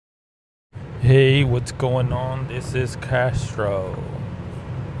Hey, what's going on? This is Castro.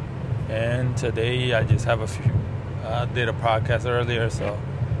 And today I just have a few. I did a podcast earlier, so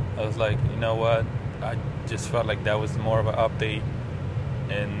I was like, you know what? I just felt like that was more of an update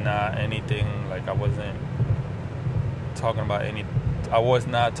and not anything. Like talking about any. I was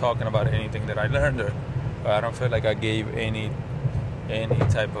not talking about anything that I learned, or I don't feel like I gave any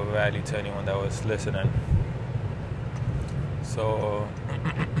type of value to anyone that was listening. So.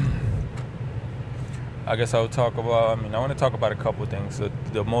 I guess I want to talk about a couple things. So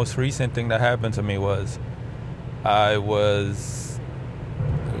the most recent thing that happened to me was I was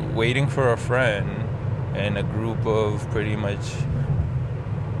waiting for a friend, and a group of pretty much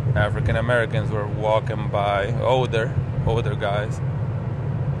African Americans were walking by, older guys.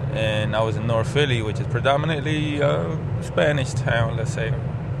 And I was in North Philly, which is predominantly a Spanish town, let's say,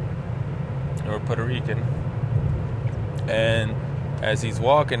 or Puerto Rican. And as he's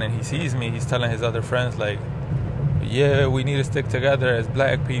walking and he sees me, he's telling his other friends, like, yeah, we need to stick together as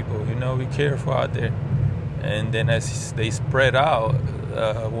black people, be careful out there. And then as they spread out,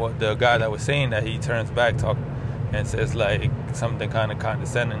 the guy that was saying that, he turns back and says, like, something kind of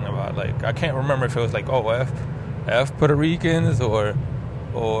condescending about, like, I can't remember if it was like, oh, F Puerto Ricans or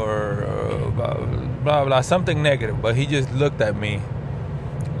blah, blah, something negative. But he just looked at me,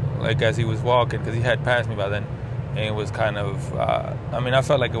 like, as he was walking, because he had passed me by then. And it was kind of, I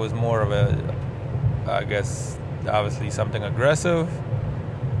felt like it was more of I guess, obviously something aggressive.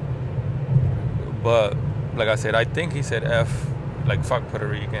 But, like I said, I think he said F, like, fuck Puerto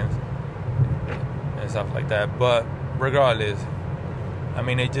Ricans and stuff like that. But regardless,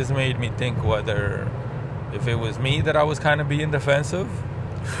 it just made me think if it was me that I was kind of being defensive.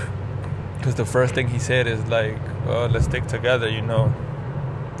 Because the first thing he said is like, oh, let's stick together,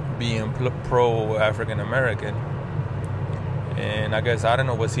 being pro-African American. And I guess, I don't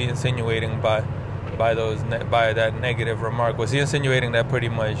know, was he insinuating by that negative remark? Was he insinuating that pretty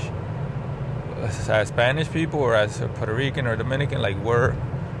much as Spanish people or as Puerto Rican or Dominican, like,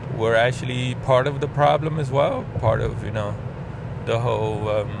 we're actually part of the problem as well? Part of, the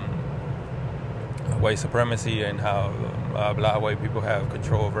whole white supremacy and how black white people have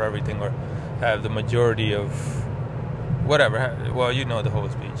control over everything, or have the majority of whatever. Well, the whole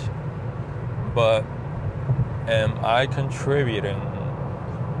speech. But am I contributing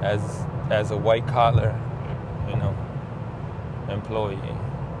as a white collar, employee?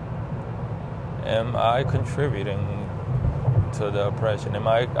 Am I contributing to the oppression?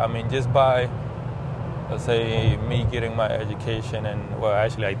 Just by, let's say, me getting my education, and, well,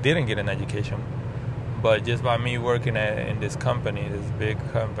 actually I didn't get an education, but just by me working in this company, this big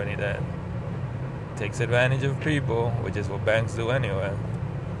company that takes advantage of people, which is what banks do anyway,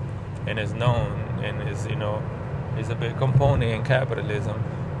 and is known, and is a big component in capitalism.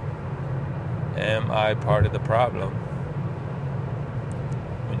 Am I part of the problem?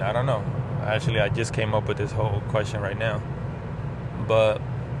 I don't know. Actually, I just came up with this whole question right now. But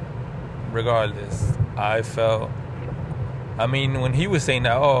regardless, I felt, when he was saying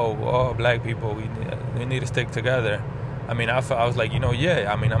that, oh, black people, we need to stick together. I was like,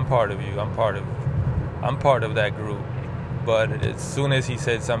 yeah, I'm part of you. I'm part of that group. But as soon as he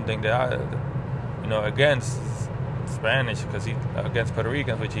said something that against Spanish, against Puerto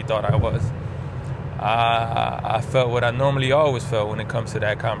Ricans, which he thought I was, I felt what I normally always felt when it comes to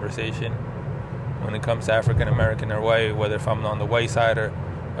that conversation. When it comes to African American or white, whether if I'm on the white side or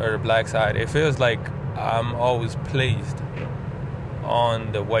the black side, it feels like I'm always placed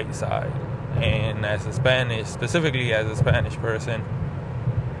on the white side. And specifically as a Spanish person,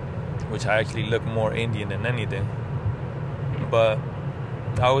 which I actually look more Indian than anything, but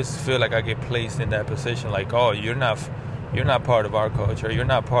I always feel like I get placed in that position, like, oh, you're not part of our culture, you're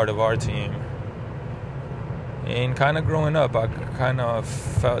not part of our team. And kind of growing up, I kind of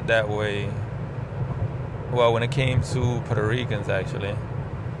felt that way. Well, when it came to Puerto Ricans, actually,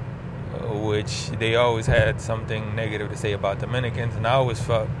 which they always had something negative to say about Dominicans, and I always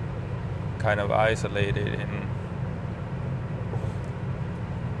felt kind of isolated. And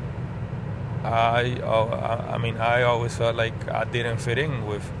I always felt like I didn't fit in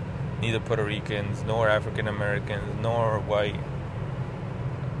with neither Puerto Ricans, nor African Americans, nor white.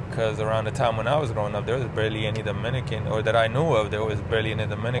 Because around the time when I was growing up, there was barely any Dominican, or that I knew of, there was barely any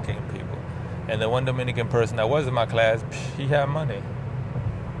Dominican people. And the one Dominican person that was in my class, he had money.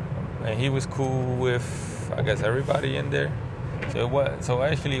 And he was cool with, I guess, everybody in there. So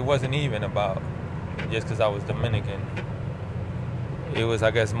actually it wasn't even about just because I was Dominican. It was,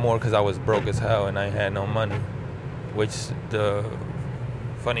 I guess, more because I was broke as hell and I had no money. Which the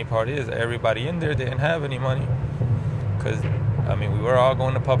funny part is, everybody in there didn't have any money. Because, we were all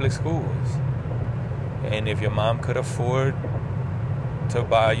going to public schools. And if your mom could afford to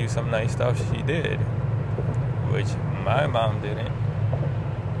buy you some nice stuff, she did, which my mom didn't.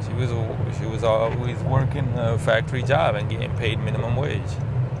 She was always working a factory job and getting paid minimum wage.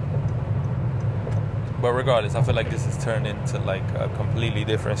 But regardless, I feel like this has turned into like a completely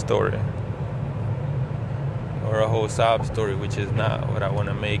different story, or a whole sob story, which is not what I want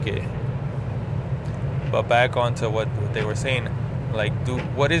to make it. But back onto what they were saying, like,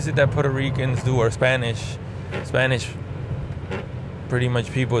 what is it that Puerto Ricans do, or Spanish pretty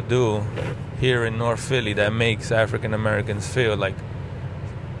much people do here in North Philly that makes African Americans feel like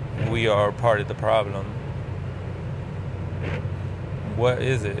we are part of the problem? What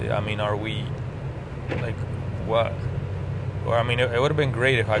is it? I mean, are we, like, what? Or, I mean, it would have been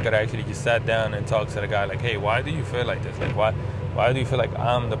great if I could actually just sat down and talk to the guy, like, hey, why do you feel like this? Like, why do you feel like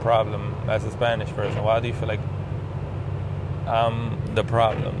I'm the problem as a Spanish person? Why do you feel like I'm the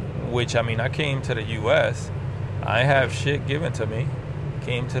problem? Which, I mean, I came to the U.S., I have shit given to me.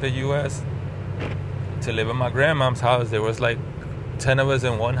 Came to the U.S. to live in my grandmom's house. There was like 10 of us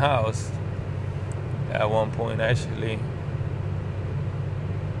in one house at one point, actually.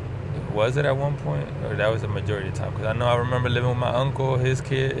 Was it at one point? Or that was the majority of the time? Because I remember living with my uncle, his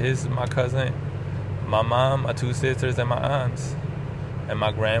kid, my cousin, my mom, my two sisters, and my aunts, and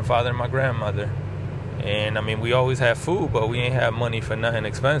my grandfather and my grandmother. And I mean, we always had food, but we ain't have money for nothing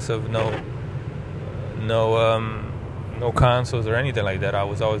expensive. No consoles or anything like that. I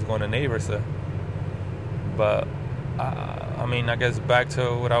was always going to neighbors. But I mean, I guess back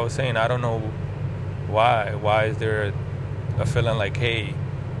to what I was saying, I don't know why. Why is there a feeling like, hey,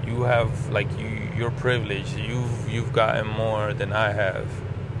 you have, like, you're privileged. You've gotten more than I have.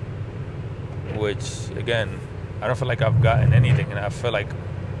 Which, again, I don't feel like I've gotten anything, and I feel like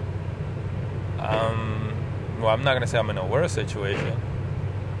well, I'm not gonna say I'm in a worse situation,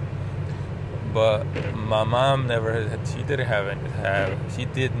 but my mom she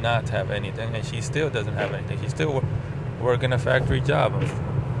did not have anything, and she still doesn't have anything. She's still working a factory job,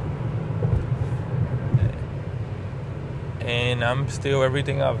 and I'm still,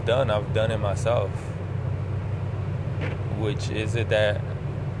 everything I've done it myself. Which is it that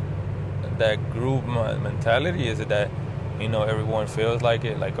group mentality? Is it that, you know, everyone feels like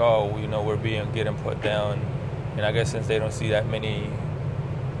it, like, oh, you know, we're getting put down, and I guess since they don't see that many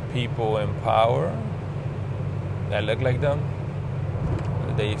people in power that look like them,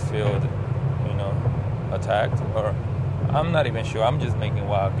 they feel, you know, attacked? Or I'm not even sure. I'm just making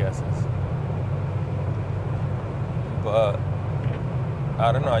wild guesses. But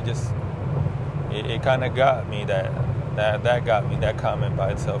I don't know. It kind of got me. That got me. That comment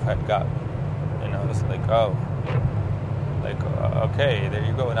by itself had got me. And I was like, oh, like, okay, there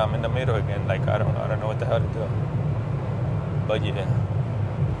you go. And I'm in the middle again. Like, I don't know what the hell to do. But yeah.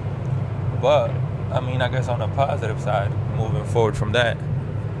 But I mean, I guess on the positive side, moving forward from that,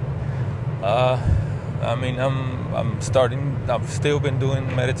 I mean, I've still been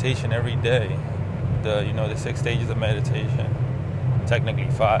doing meditation every day. The 6 stages of meditation, technically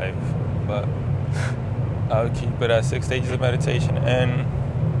 5, but I'll keep it at 6 stages of meditation, and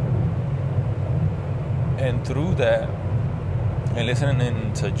through that, and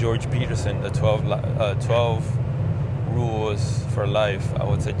listening to George Peterson, the 12 rules for life, I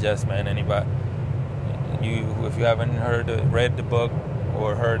would suggest, man, anybody, if you haven't read the book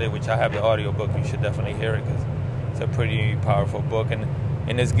or heard it, which I have the audio book, you should definitely hear it, because it's a pretty powerful book, and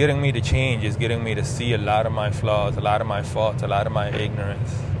it's getting me to change. It's getting me to see a lot of my flaws, a lot of my faults, a lot of my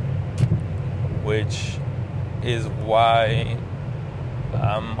ignorance, which is why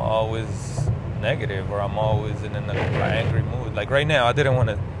I'm always negative, or I'm always in an angry mood. Like right now, I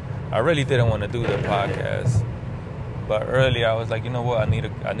really didn't want to do the podcast, but earlier I was like, you know what, I need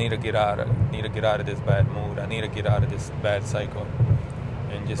to get out of this bad mood. I need to get out of this bad cycle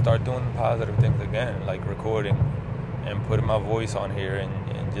and just start doing positive things again, like recording and putting my voice on here and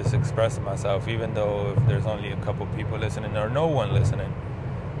just expressing myself, even though if there's only a couple people listening or no one listening,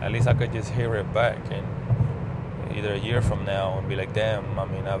 at least I could just hear it back, and either a year from now and be like, damn, I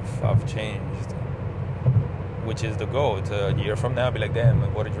mean, I've changed, which is the goal. To a year from now, be like,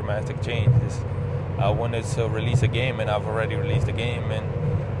 damn, what a dramatic change. I wanted to release a game, and I've already released a game, and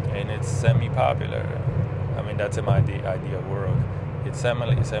it's semi-popular. I mean, that's in my ideal world. It's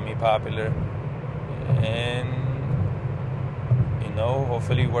semi-popular, and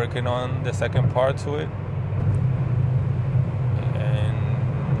hopefully working on the second part to it, and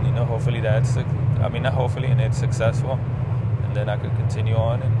hopefully and it's successful, and then I could continue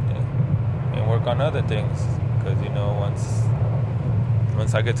on and work on other things, because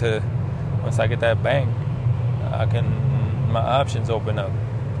once I get that bank, my options open up.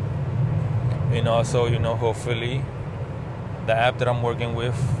 And also, hopefully, the app that I'm working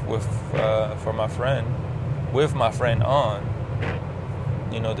with for my friend, with my friend on,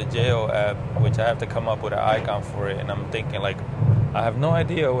 the jail app, which I have to come up with an icon for it, and I'm thinking like, I have no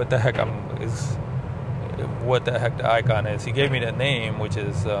idea what the heck the icon is. He gave me the name, which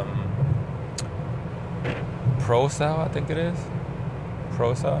is ProCell, I think it is.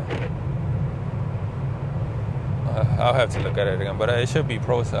 ProCell. I'll have to look at it again, but it should be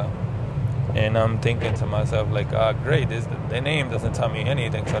ProCell. And I'm thinking to myself, like, great, the name doesn't tell me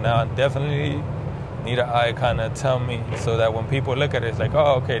anything, so now I definitely need an icon to tell me, so that when people look at it, it's like,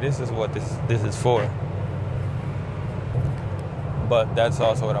 oh, okay, this is what this is for. But that's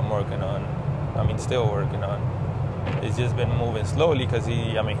also what I'm working on. Still working on. It's just been moving slowly because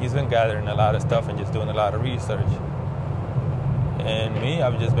he's been gathering a lot of stuff and just doing a lot of research. And me,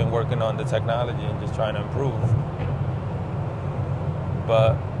 I've just been working on the technology and just trying to improve.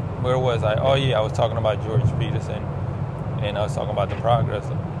 But where was I? Oh yeah, I was talking about George Peterson, and I was talking about the progress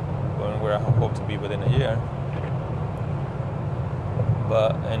where I hope to be within a year.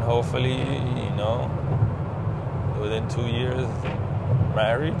 And hopefully, within 2 years,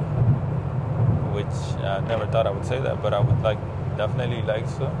 married, which I never thought I would say that, but I would definitely like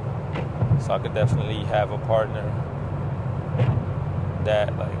so I could definitely have a partner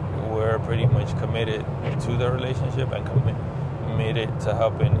that we're pretty much committed to the relationship and committed to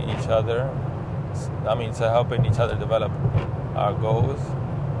helping each other. To helping each other develop our goals,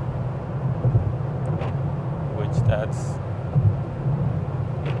 which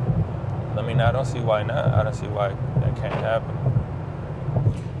I don't see why not. I don't see why that can't happen.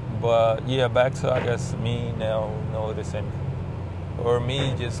 But yeah, back to, I guess, me now noticing, or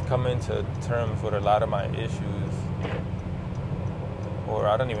me just coming to terms with a lot of my issues, or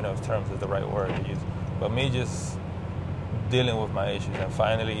I don't even know if terms is the right word to use, but me just dealing with my issues and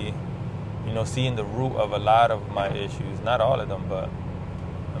finally, seeing the root of a lot of my issues, not all of them, but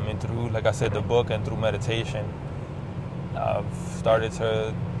through, like I said, the book and through meditation, I've started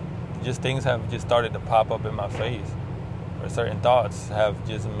to, things have just started to pop up in my face, or certain thoughts have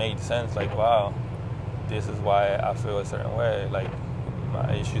just made sense, like, wow, this is why I feel a certain way, like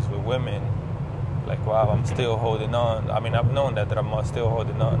my issues with women, like, wow, I'm still holding on. I've known that I'm still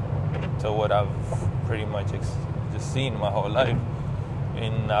holding on to what I've pretty much just seen my whole life,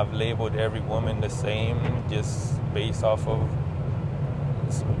 and I've labeled every woman the same just based off of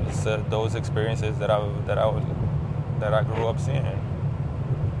those experiences that I grew up seeing.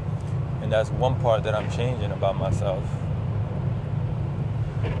 And that's one part that I'm changing about myself,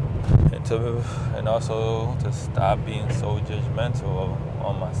 and also to stop being so judgmental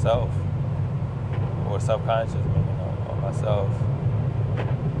on myself, or subconscious, on myself,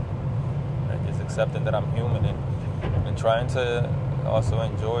 and just accepting that I'm human, and trying to also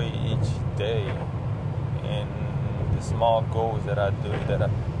enjoy each day and the small goals that I do, that I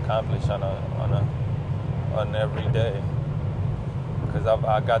accomplish on every day. Because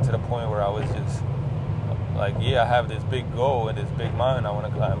I got to the point where I was just like, yeah, I have this big goal and this big mountain I want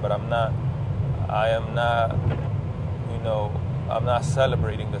to climb, but I'm not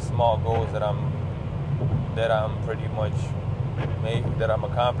celebrating the small goals that I'm pretty much that I'm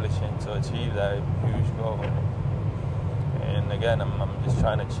accomplishing to achieve that huge goal. And again, I'm just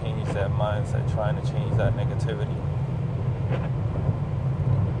trying to change that mindset, trying to change that negativity.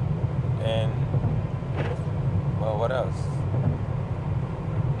 And well, what else?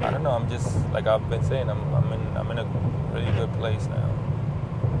 I don't know. I'm just, like I've been saying, I'm in a really good place now.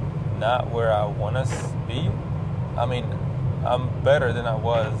 Not where I want to be. I'm better than I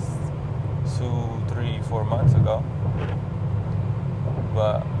was 2, 3, 4 months ago,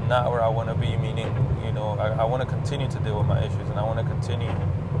 but not where I want to be. Meaning, I want to continue to deal with my issues, and I want to continue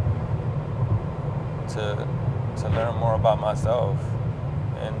to learn more about myself,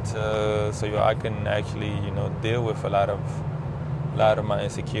 and so I can actually deal with a lot of my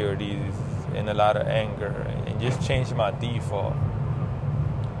insecurities and a lot of anger, and just change my default.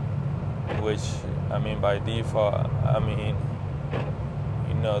 Which by default,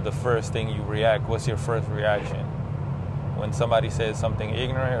 the first thing you react. What's your first reaction when somebody says something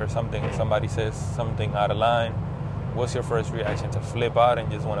ignorant or somebody says something out of line? What's your first reaction? To flip out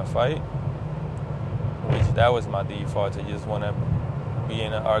and just want to fight? Which that was my default, to just want to be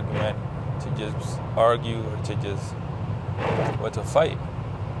in an argument, to just argue, or to fight.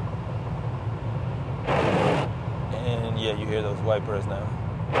 And yeah, you hear those wipers now.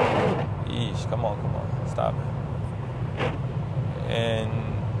 Yeesh, come on, stop it. And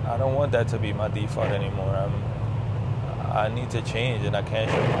I don't want that to be my default anymore. I need to change, and I can't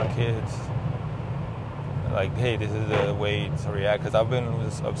show my kids like, hey, this is the way to react. Because I've been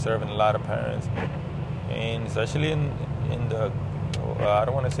just observing a lot of parents, and especially in the I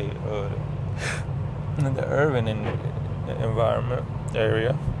don't want to say in the urban environment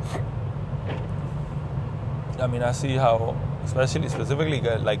area. I mean, I see how, specifically,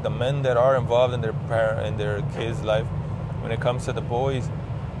 like the men that are involved in their kids' life, when it comes to the boys,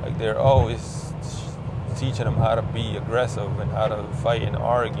 like they're always teaching them how to be aggressive and how to fight and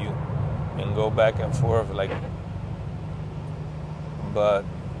argue and go back and forth, like. But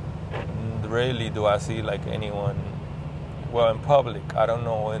rarely do I see like anyone. Well, in public, I don't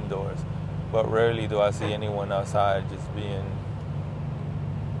know indoors, but rarely do I see anyone outside just being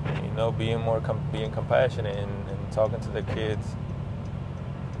being compassionate and talking to the kids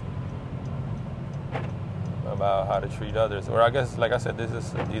about how to treat others. Or I guess, like I said,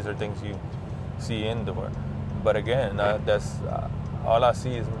 these are things you see indoor. But again, that's all I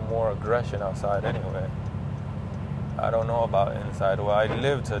see is more aggression outside anyway. I don't know about inside. Well, I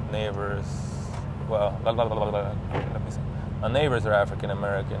live to neighbors. Well, let me see. My neighbors are African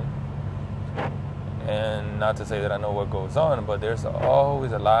American. And not to say that I know what goes on, but there's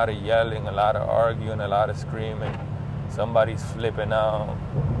always a lot of yelling, a lot of arguing, a lot of screaming. Somebody's flipping out.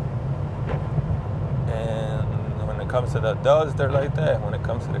 And when it comes to the adults, they're like that. When it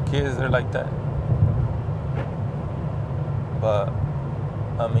comes to the kids, they're like that. But,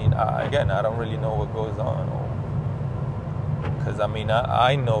 I mean, I don't really know what goes on. Because, I mean,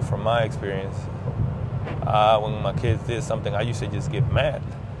 I know from my experience, when my kids did something, I used to just get mad.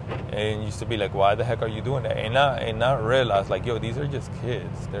 And used to be like, why the heck are you doing that? And not realize, like, yo, these are just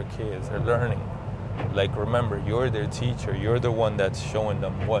kids. They're kids. They're learning. Like, remember, you're their teacher. You're the one that's showing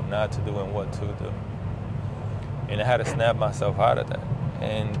them what not to do and what to do. And I had to snap myself out of that.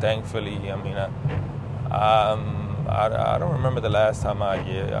 And thankfully, I mean, I don't remember the last time I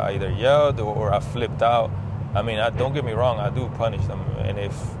either yelled or I flipped out. I mean, don't get me wrong. I do punish them. And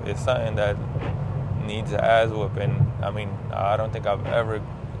if it's something that needs an ass whooping, I mean, I don't think I've ever...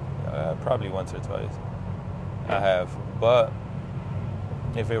 probably once or twice I have, but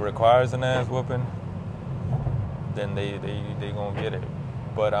if it requires an ass whooping, then they gonna get it.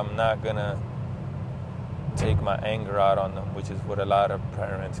 But I'm not gonna take my anger out on them, which is what a lot of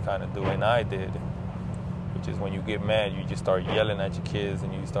parents kind of do, and I did, which is when you get mad, you just start yelling at your kids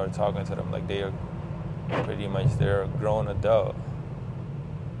and you start talking to them like they're a grown adult.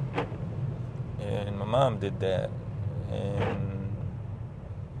 And my mom did that, and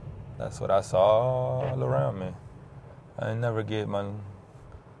that's what I saw all around me. I never get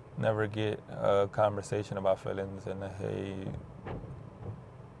a conversation about feelings and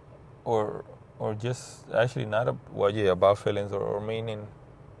or just actually not about feelings or meaning.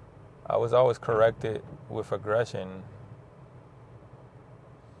 I was always corrected with aggression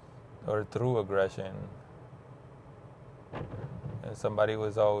or through aggression, and somebody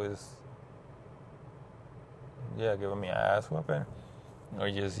was always giving me an ass whooping. Or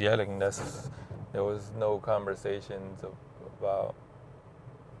just yelling. There was no conversations about.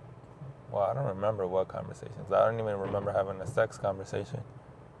 Well, I don't remember what conversations. I don't even remember having a sex conversation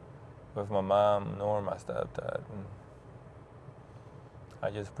with my mom nor my stepdad. And I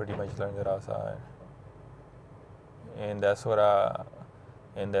just pretty much learned it outside. And that's what I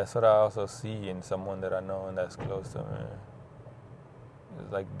also see in someone that I know and that's close to me.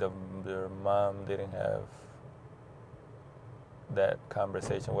 It's like their mom didn't have that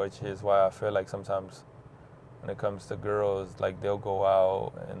conversation, which is why I feel like sometimes when it comes to girls, like they'll go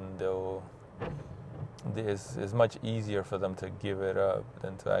out and it's much easier for them to give it up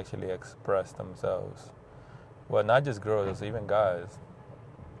than to actually express themselves. Well, not just girls, even guys,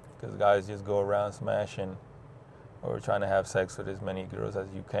 because guys just go around smashing or trying to have sex with as many girls as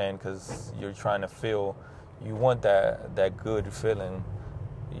you can because you're trying to you want that good feeling.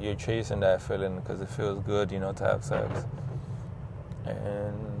 You're chasing that feeling because it feels good, to have sex.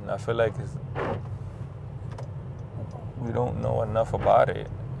 And I feel like we don't know enough about it,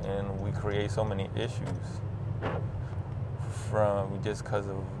 and we create so many issues from just because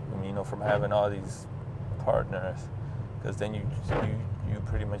of from having all these partners. Because then you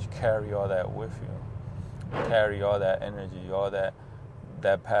pretty much carry all that with you, carry all that energy, all that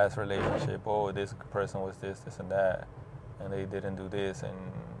past relationship. Oh, this person was this and that, and they didn't do this, and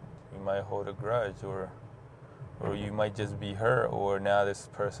you might hold a grudge or you might just be hurt, or now this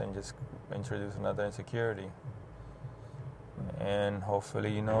person just introduced another insecurity. And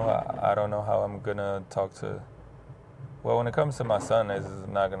hopefully, I don't know how I'm gonna talk to. Well, when it comes to my son, I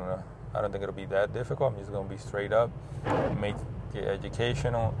don't think it'll be that difficult. I'm just gonna be straight up, make it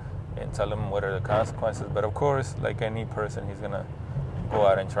educational, and tell him what are the consequences. But of course, like any person, he's gonna go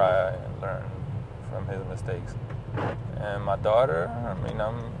out and try and learn from his mistakes. And my daughter, I mean,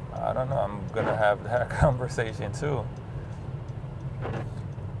 I don't know, I'm gonna have that conversation too.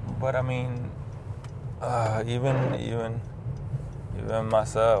 But I mean, even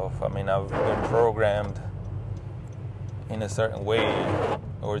myself, I mean, I've been programmed in a certain way,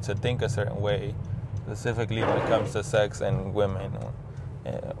 or to think a certain way, specifically when it comes to sex and women,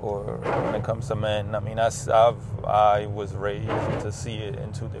 or when it comes to men. I mean, I was raised to see it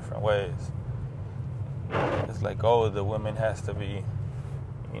in two different ways. It's like, oh, the woman has to be,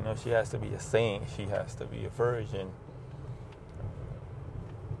 she has to be a saint, she has to be a virgin,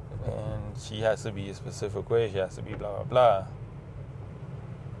 and she has to be a specific way, she has to be blah, blah, blah.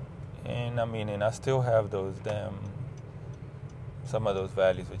 And I mean, and I still have some of those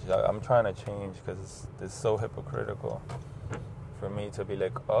values, which I'm trying to change, because it's so hypocritical for me to be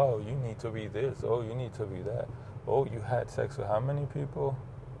like, oh, you need to be this, oh, you need to be that, oh, you had sex with how many people,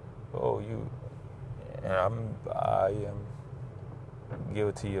 oh, and I am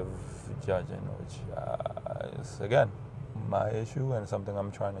guilty of judging, which is, again, my issue and something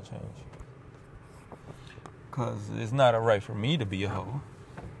I'm trying to change. Because it's not a right for me to be a hoe.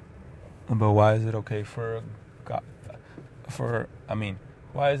 But why is it okay for God?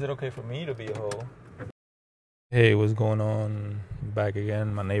 Why is it okay for me to be a hoe? Hey, what's going on? Back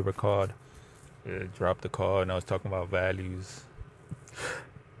again. My neighbor called. Dropped the call, and I was talking about values.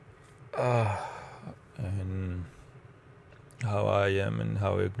 And how I am, and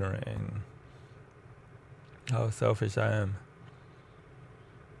how ignorant, and how selfish I am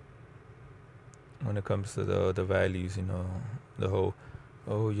when it comes to the values, the whole,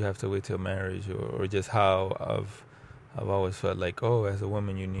 oh, you have to wait till marriage, or just how I've always felt like, oh, as a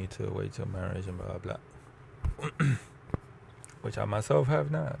woman you need to wait till marriage and blah blah, which I myself have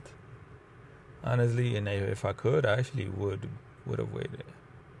not, honestly. And if I could, I actually would have waited,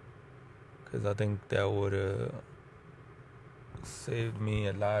 because I think that would have saved me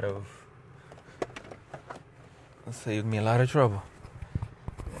a lot of trouble,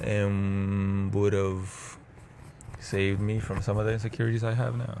 and would have saved me from some of the insecurities I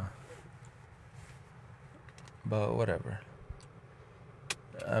have now. But whatever.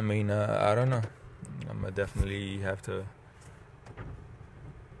 I mean, I don't know. I'm gonna definitely have to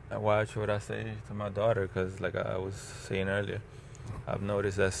watch what I say to my daughter, because like I was saying earlier, I've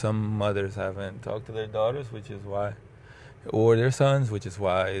noticed that some mothers haven't talked to their daughters, or their sons, which is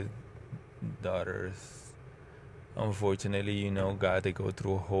why daughters, unfortunately, they go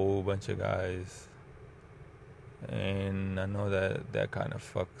through a whole bunch of guys. And I know that kind of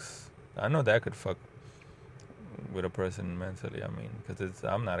fucks. I know that could fuck with a person mentally. I mean, because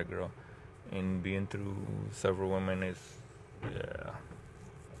I'm not a girl, and being through several women is, yeah.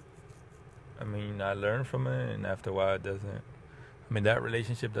 I mean, I learned from it, and after a while, it doesn't. I mean, that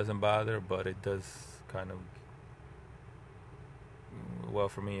relationship doesn't bother, but it does kind of. Well,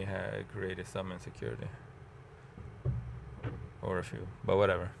 for me, it created some insecurity, or a few, but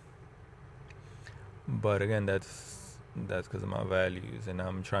whatever. But again, that's because of my values, and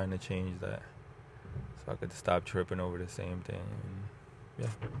I'm trying to change that, so I could stop tripping over the same thing. And yeah,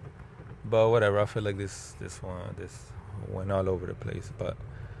 but whatever. I feel like this went all over the place, but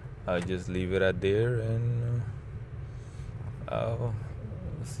I'll just leave it at there, and I'll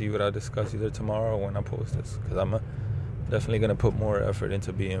see what I discuss either tomorrow or when I post this, because I'm definitely gonna put more effort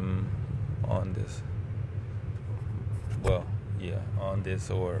into being on this. Well, yeah, on this,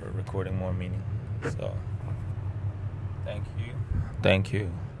 or recording more meaning. So, thank you,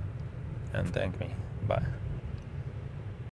 and thank me. Bye.